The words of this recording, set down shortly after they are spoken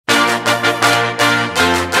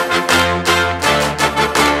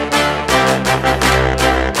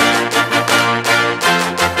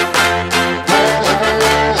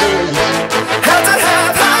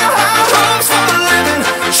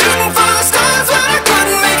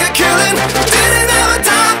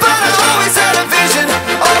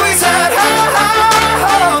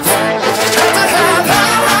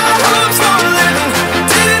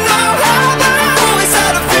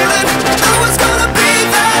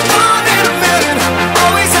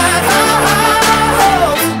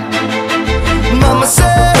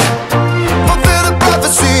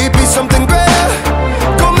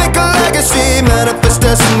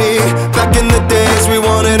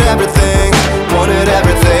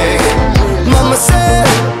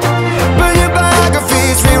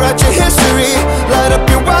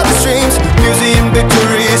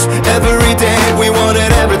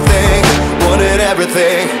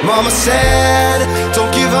Mama said,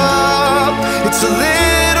 don't give up, it's a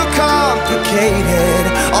little complicated.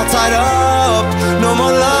 All tied up, no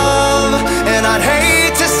more love, and I'd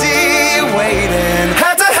hate to see you waiting.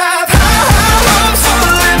 Had to have high hopes for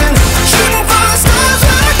a living, shooting for the stars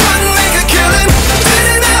when I couldn't make a killing.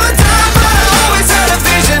 Didn't have a dime, but I always had a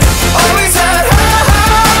vision, always had high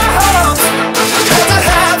hopes. Had to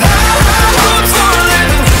have high hopes for a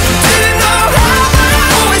living, didn't know how, but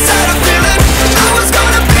I always had a feeling I was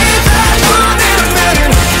gonna be that one in a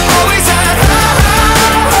million. Always had high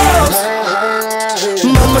hopes.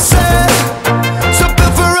 Mama said,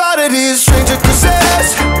 something for oddities, stranger causes.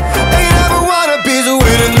 Ain't ever wannabes,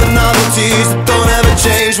 winning the novelties that don't ever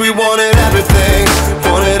change. We wanted everything,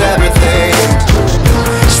 wanted everything.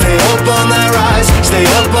 Stay up on that rise, stay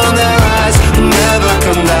up on that rise, never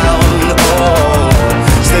come down. Oh,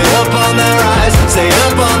 stay up on that rise, stay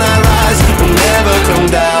up on that rise, never come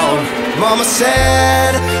down. Mama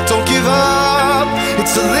said, don't give up,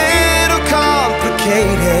 it's a little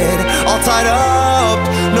complicated. All tied up,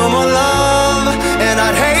 no more love, and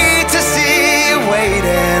I'd hate to see you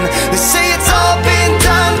waiting. They say it's all been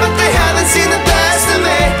done, but they haven't seen the best of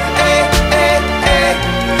me.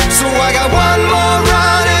 So I got one more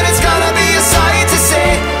run, and it's gonna be a sight to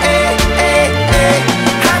see.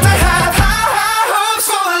 Had to have high hopes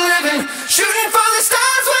for a living, shooting for the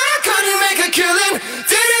stars when I couldn't make a killing.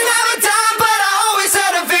 Didn't have a dime, but I always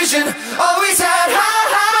had a vision, always had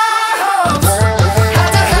high hopes.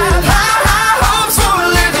 Had to have high hopes for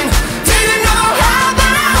a living, didn't know how,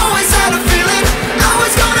 but I always had a feeling I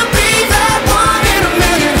was gonna be that one in a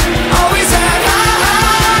million. Always had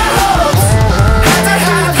high hopes. Had to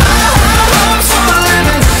have high hopes for a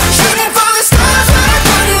living, shooting for the stars when I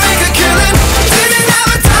couldn't make a killing. Didn't have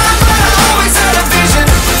a dime, but I always had a vision,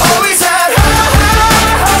 always had high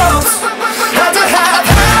hopes. Had to have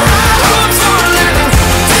high hopes for a living,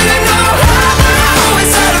 didn't know how, but I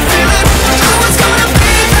always had a feeling I was gonna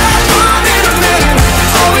be that one in a million.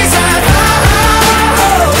 Always had high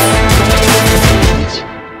hopes.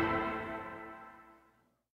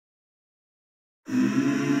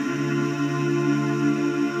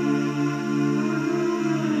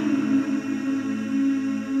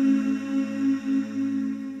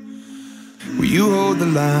 Will you hold the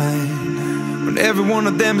line when every one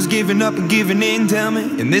of them is giving up and giving in? Tell me,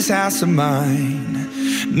 in this house of mine,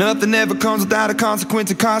 nothing ever comes without a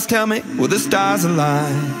consequence or cost. Tell me, will the stars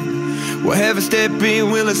align? Will heaven step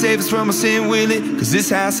in? Will it save us from our sin? Will it? Cause this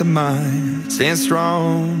house of mine stands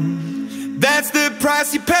strong. That's the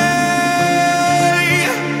price you pay.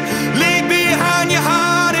 Leave behind your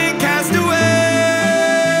heart and cast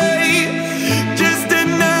away. Just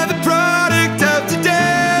another product of today.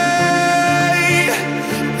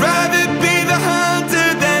 Rather be the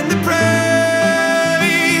hunter than the prey.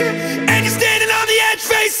 And you're standing on the edge,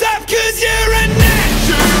 face up, cause you're a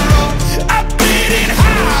natural. A beating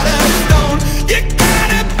heart of stone. You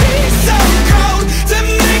gotta be so cold to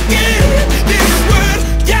make it in this world.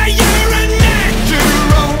 Yeah, you're a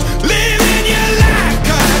natural, living your life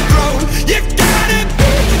cutthroat. You gotta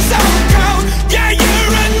be so cold. Yeah,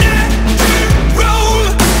 you're a natural.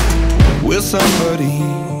 Will somebody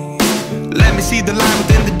let me see the light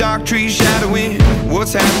within the dark trees shadowing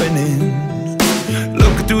what's happening?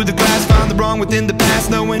 Looking through the glass, find the wrong within the past,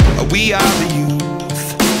 knowing we are the youth.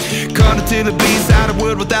 Caught until it bleeds out of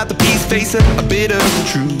world without the peace, face a bit of the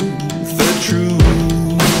truth, the truth.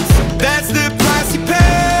 That's the price you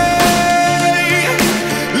pay.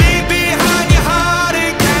 Leave behind your heart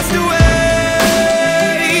and cast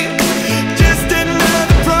away. Just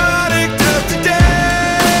another product of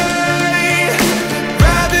today.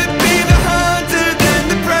 Rather be the hunter than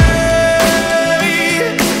the prey.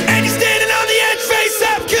 And you're standing on the edge, face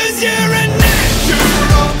up, cause you're a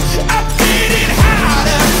natural. A beating heart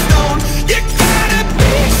of stone. You gotta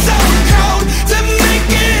be so cold to make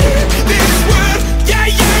it in this world. Yeah,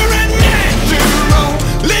 you're a natural,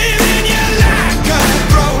 living your life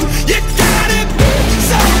cutthroat. You gotta be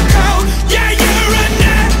so cold. Yeah, you're a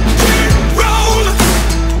natural.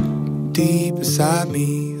 Deep inside me,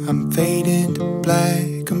 I'm fading to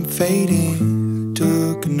black, I'm fading.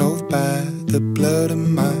 Took an oath by the blood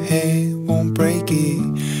in my hand, won't break it.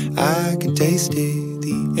 I can taste it,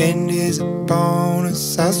 the end is upon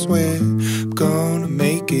us, I swear I'm gonna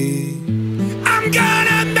make it. I'm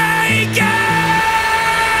gonna make it.